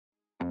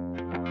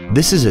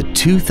This is a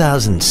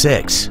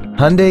 2006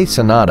 Hyundai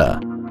Sonata.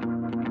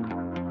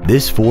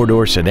 This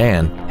four-door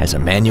sedan has a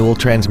manual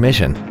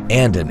transmission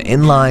and an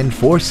inline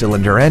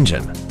four-cylinder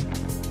engine.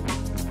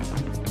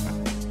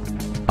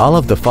 All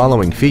of the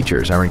following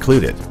features are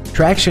included: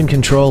 traction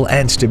control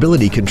and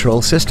stability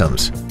control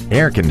systems,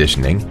 air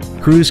conditioning,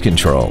 cruise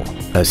control,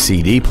 a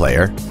CD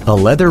player, a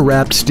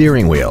leather-wrapped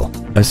steering wheel,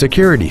 a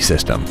security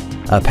system,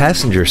 a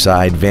passenger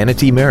side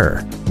vanity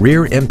mirror,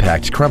 rear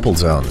impact crumple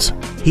zones,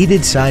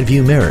 heated side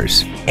view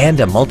mirrors, and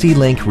a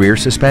multi-link rear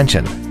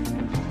suspension.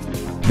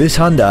 This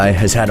Hyundai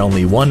has had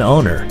only one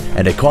owner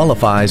and it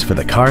qualifies for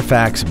the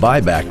Carfax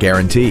buyback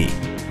guarantee.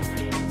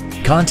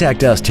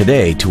 Contact us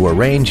today to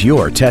arrange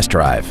your test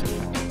drive.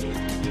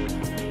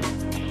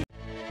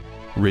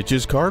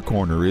 Rich's Car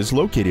Corner is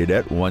located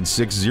at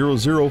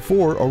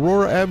 16004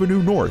 Aurora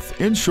Avenue North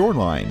in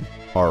Shoreline.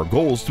 Our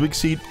goal is to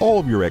exceed all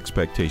of your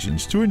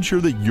expectations to ensure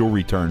that you'll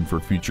return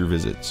for future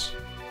visits.